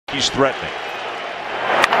He's threatening.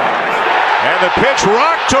 And the pitch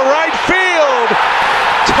rocked to right field.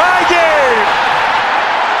 Tie game.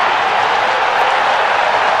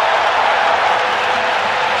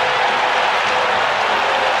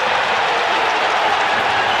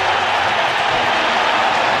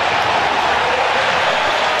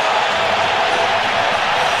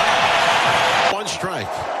 One strike.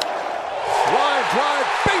 Line drive,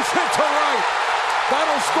 base hit to right.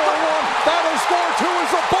 That'll score one. That'll score two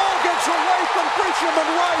as the ball gets away from Grisham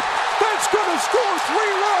and right. That's going to score 3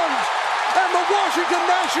 runs. And the Washington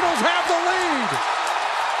Nationals have the lead.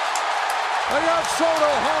 They got Soto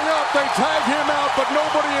hung up. They tag him out, but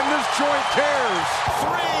nobody in this joint cares.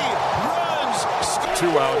 3 runs.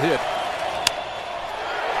 2-out hit.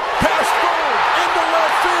 Pass third into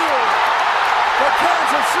left field. The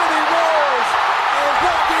Kansas City Royals are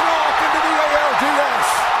walking off into the ALDS.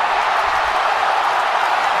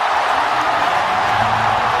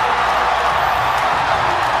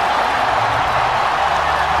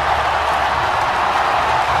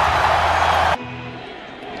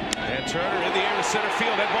 Turner in the air to center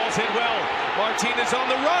field. That ball's hit well. Martinez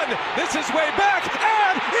on the run. This is way back,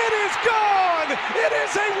 and it is gone. It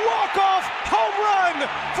is a walk-off home run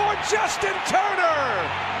for Justin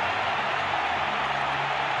Turner.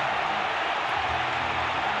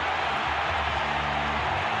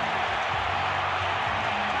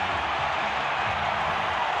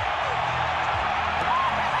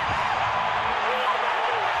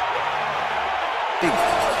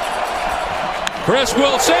 Chris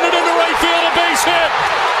will send it into right field, a base hit.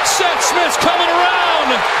 Seth Smith's coming around,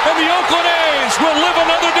 and the Oakland A's will live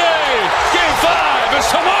another day. Game 5 is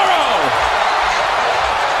tomorrow.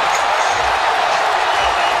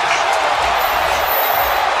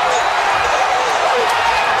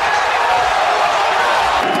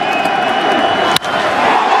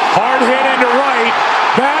 Hard hit into right.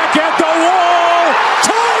 Back at the wall.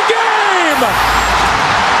 Tie game.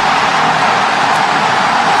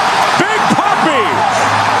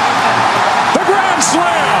 The grand slam.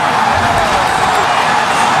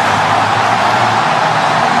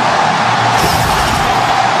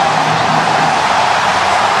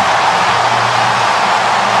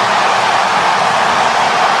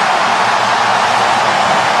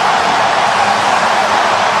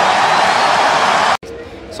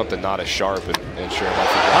 Something not as sharp and sure enough.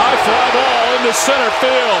 High fly ball into center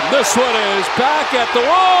field. This one is back at the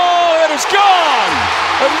wall. It is gone.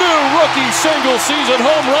 A new rookie single-season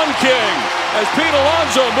home run king as Pete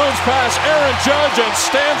Alonso moves past Aaron Judge and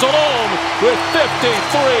stands alone with 53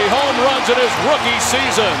 home runs in his rookie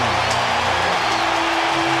season.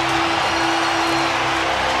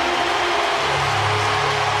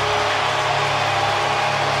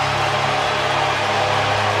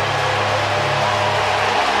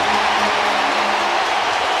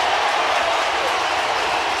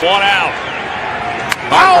 One out.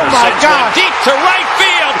 Oh my God! Deep to right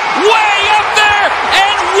field, way up there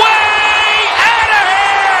and way out of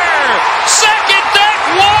here! Second deck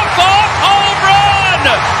walk-off home run!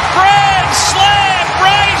 Grand slam,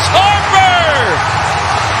 Bryce Harper!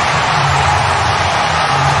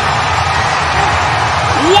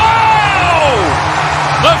 Wow!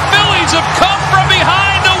 The Phillies have come from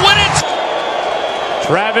behind to win it.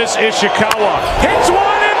 Travis Ishikawa hits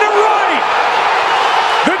one into right.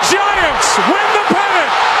 The Giants win the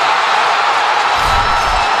pennant.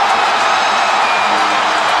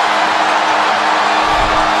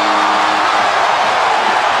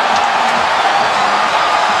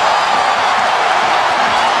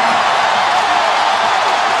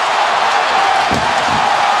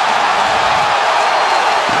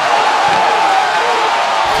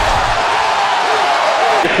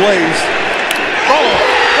 Plays. Oh,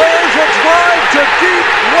 there's a drive to deep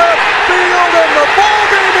left field, and the ball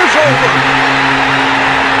game is over.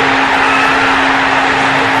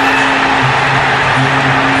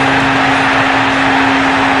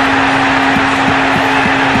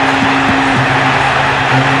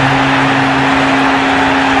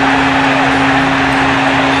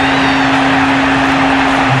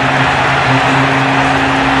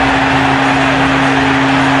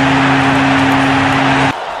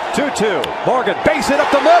 Morgan, base hit up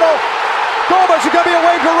the middle. Gomez is going to be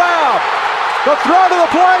waved around. The throw to the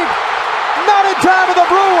plate. Not in time for the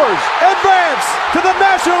Brewers. Advance to the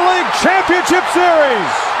National League Championship Series.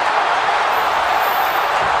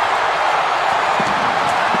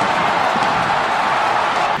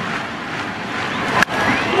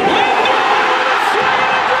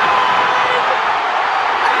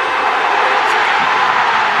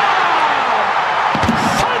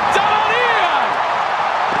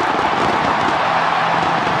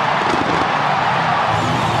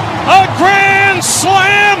 A grand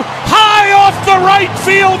slam high off the right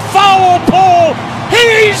field foul pole.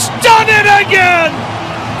 He's done it again.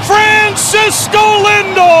 Francisco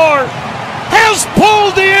Lindor has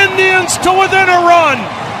pulled the Indians to within a run.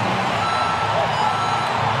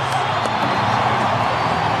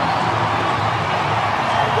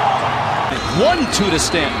 1-2 to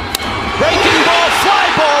Stanton. Breaking ball, fly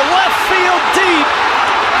ball, left field deep.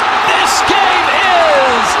 This game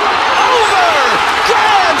is over.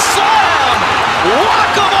 Grand slam.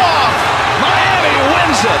 Walk 'em off. Miami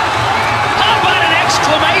wins it. How about an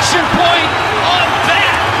exclamation point on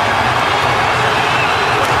that?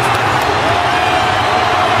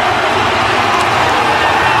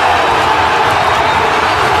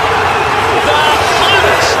 The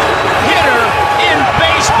hottest hitter in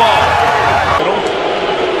baseball.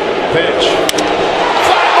 Pitch.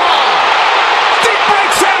 Fly ball. Deep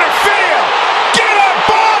right center field. Get up,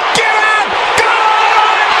 ball. Get out.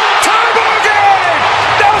 Gone. Tie ball game.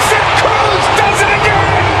 Nelson Cruz does it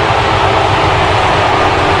again.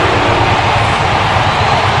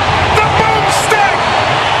 The boomstick.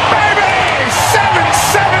 Baby.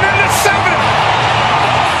 7-7 in the 7th.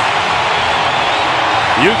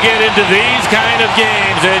 You get into these kind of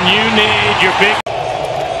games and you need your big.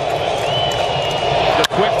 The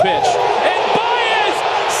quick pitch. And Baez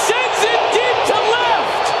sends it deep to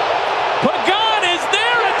left. Pagan is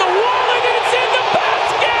there at the wall and it's in the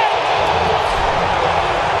basket.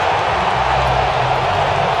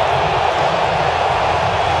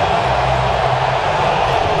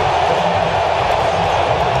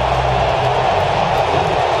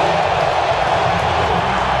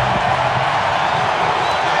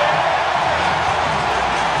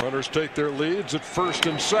 Runners take their leads at first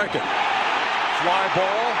and second. Fly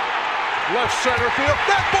ball, left center field.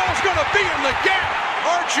 That ball's going to be in the gap.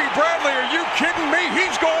 Archie Bradley, are you kidding me?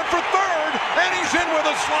 He's going for third, and he's in with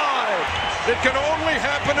a slide. It can only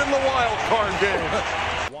happen in the wild card game.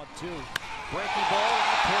 1-2. Breaking ball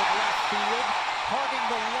out toward left field. Hugging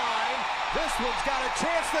the line. This one's got a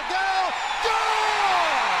chance to go.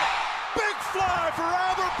 Gone! Big fly for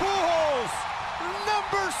Albert Pujols.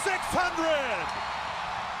 Number 600.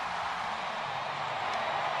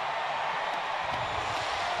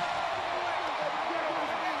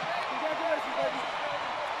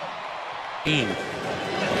 In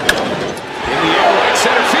the air, right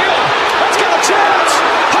center field. Let's get a chance.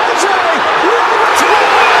 H.M.J.A.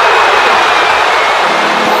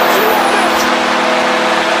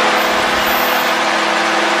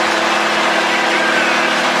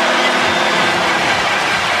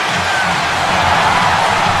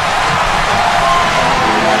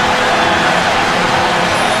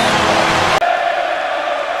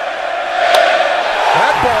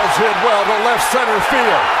 That ball's hit well to left center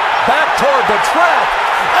field. Back toward the track,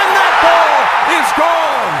 and that ball is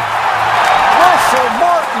gone. Russell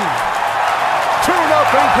Martin, 2-0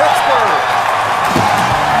 Pittsburgh.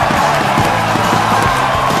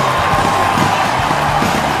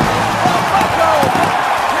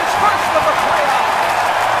 His first of the playoffs.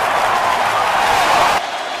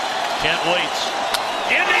 Can't wait.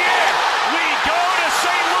 In the air, we go to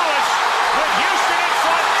St. Louis with Houston in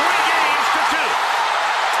front 3-2.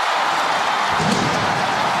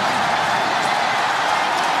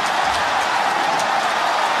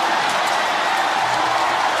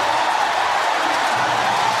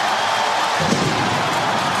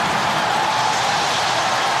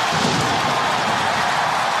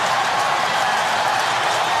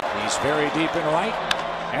 Very deep and right.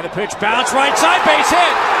 And the pitch bounce right side, base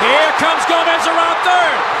hit. Here comes Gomez around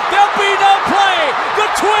third. There'll be no play. The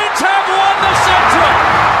Twins have won the Central.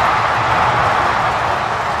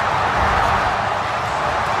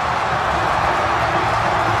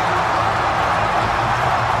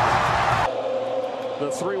 The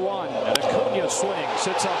 3-1 and Acuna swings.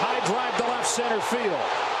 It's a high drive to left center field.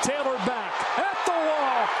 Taylor back at the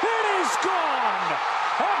wall. It is gone.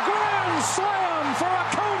 A grand slam for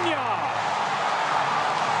Acuna.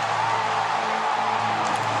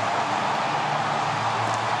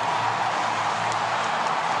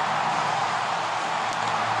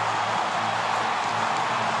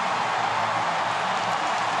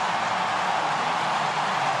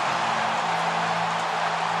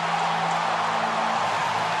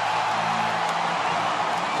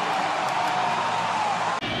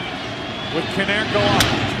 With Canerco up,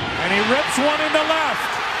 and he rips one into left.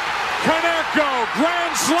 Canerco,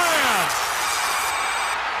 grand slam.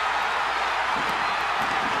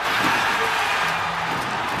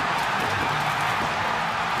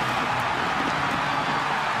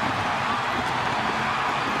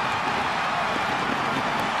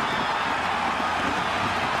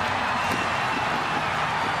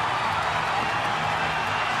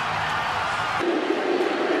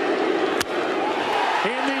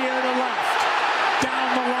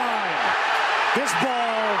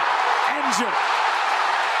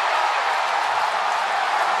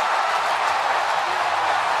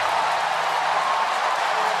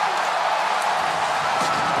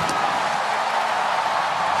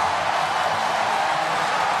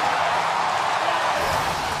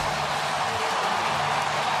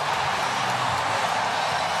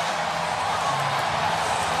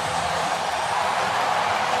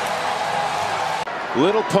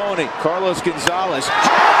 Little pony, Carlos Gonzalez.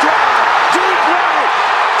 High drive, deep right,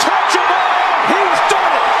 touchable. He's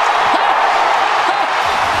done it.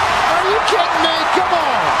 Are you kidding me? Come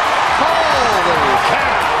on. Holy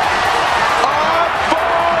cow.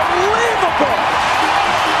 Unbelievable.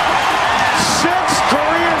 Sixth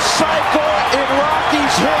career cycle in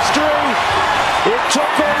Rockies history. It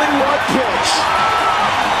took only one pitch.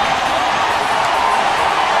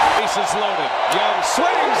 Bases loaded. Young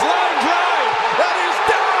swings, line drive. That is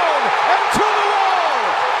down and to the wall.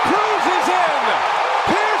 Cruz is in.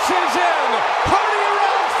 Pierce is in. Hardy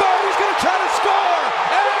around third. He's going to try to score.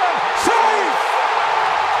 And safe.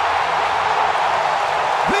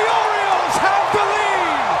 The Orioles have the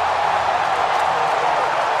lead.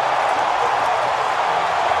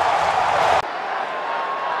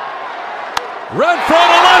 Renfroe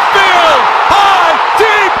to left field. High,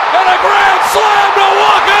 deep, and a grand slam to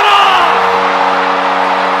walk it off.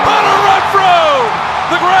 Hunter Renfroe,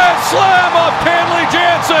 the grand slam off Kenley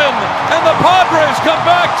Jansen, and the Padres come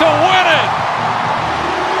back to win it.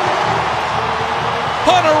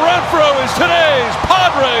 Hunter Renfroe is today's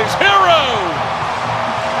Padres hero.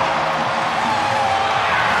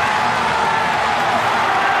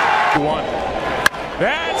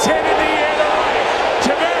 That's hit in the air to right.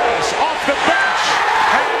 Tavares off the bench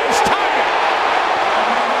has tied it.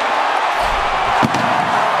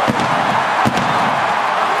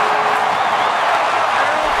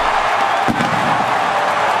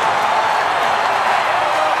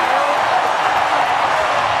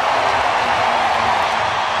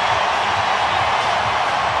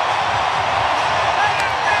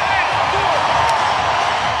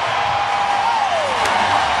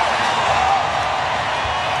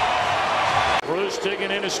 Cruz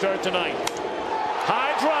digging in to start tonight.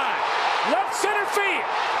 High drive, left center field,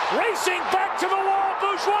 racing back to the wall,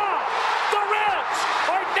 Bourgeois. The Reds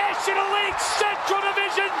are National League Central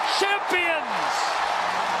Division champions.